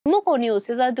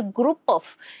pneumoconiosis are the group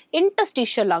of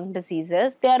interstitial lung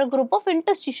diseases. They are a group of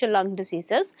interstitial lung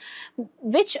diseases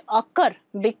which occur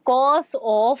because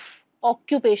of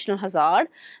occupational hazard.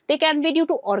 They can be due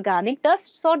to organic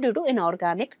dusts or due to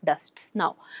inorganic dusts.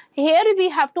 Now, here we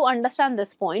have to understand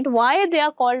this point, why they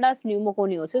are called as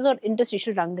pneumoconiosis or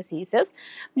interstitial lung diseases,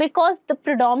 because the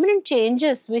predominant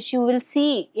changes which you will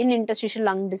see in interstitial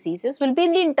lung diseases will be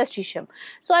in the interstitium.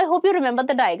 So, I hope you remember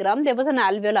the diagram. There was an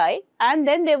alveoli and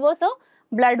then there was a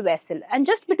blood vessel, and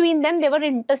just between them there were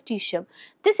interstitium.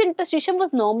 This interstitium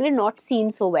was normally not seen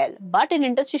so well, but in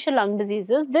interstitial lung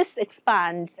diseases this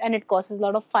expands and it causes a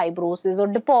lot of fibrosis or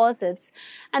deposits,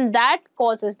 and that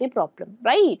causes the problem,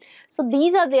 right? So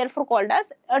these are therefore called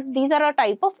as these are a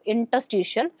type of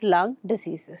interstitial lung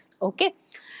diseases. Okay,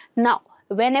 now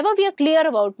whenever we are clear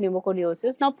about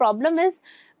pneumoconiosis, now problem is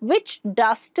which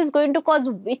dust is going to cause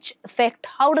which effect.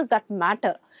 How does that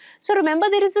matter? So remember,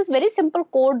 there is this very simple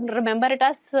code, remember it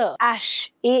as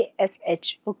ASH,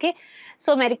 A-S-H, okay.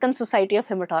 So American Society of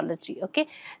Hematology, okay.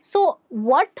 So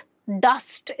what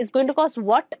dust is going to cause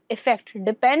what effect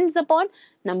depends upon,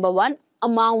 number one,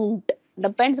 amount,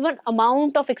 depends upon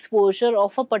amount of exposure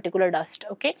of a particular dust,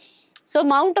 okay. So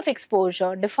amount of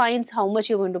exposure defines how much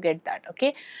you're going to get that,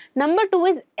 okay. Number two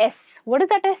is S. What is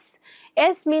that S?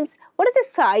 S means what is the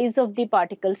size of the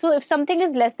particle. So if something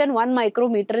is less than 1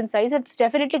 micrometer in size, it's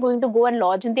definitely going to go and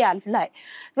lodge in the alveoli.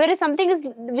 Whereas something is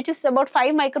which is about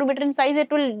 5 micrometer in size, it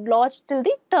will lodge till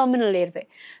the terminal airway.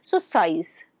 So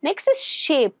size. Next is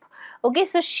shape. Okay,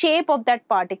 so shape of that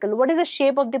particle. What is the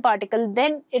shape of the particle?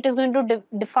 Then it is going to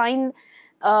define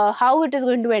how it is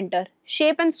going to enter.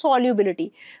 Shape and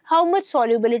solubility. How much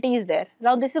solubility is there?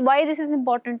 Now this is why this is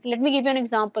important. Let me give you an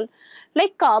example.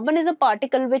 Like carbon is a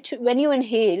particle which when you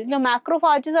inhale, your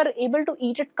macrophages are able to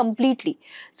eat it completely.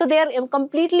 So they are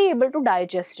completely able to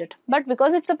digest it. But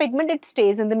because it's a pigment, it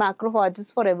stays in the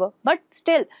macrophages forever. But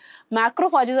still,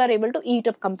 macrophages are able to eat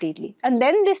up completely. And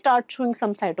then they start showing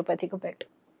some cytopathic effect.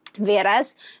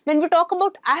 Whereas when we talk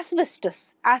about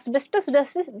asbestos, asbestos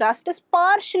dust is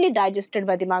partially digested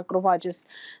by the macrophages.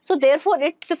 So therefore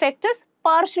its effect is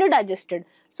partially digested.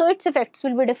 So its effects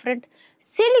will be different.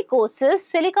 Silicosis,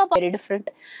 silica very different.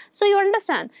 So you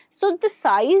understand. So the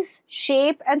size,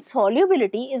 shape and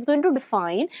solubility is going to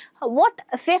define what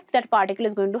effect that particle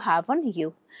is going to have on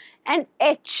you. And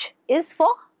H is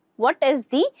for what is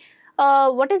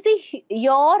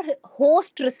your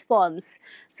host response.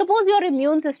 Suppose your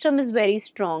immune system is very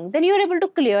strong, then you are able to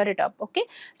clear it up, okay.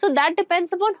 So that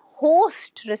depends upon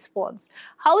host response.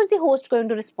 How is the host going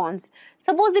to respond?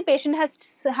 Suppose the patient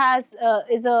is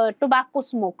a tobacco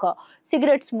smoker,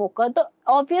 cigarette smoker,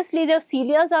 obviously their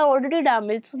cilia are already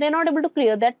damaged, so they are not able to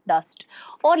clear that dust.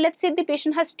 Or let's say the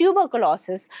patient has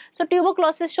tuberculosis, so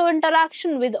tuberculosis show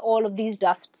interaction with all of these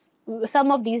dusts,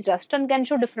 some of these dust, and can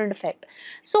show different effect.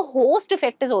 So host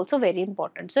effect is also very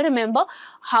important. So remember,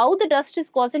 how the dust is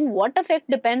causing what effect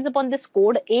depends upon this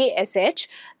code ASH,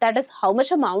 that is how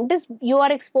much amount is you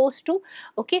are exposed to,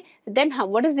 okay. Then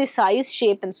what is the size,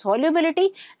 shape and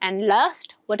solubility, and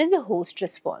last what is the host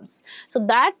response. So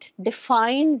that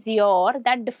defines your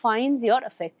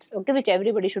effects, okay, which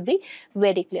everybody should be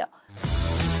very clear.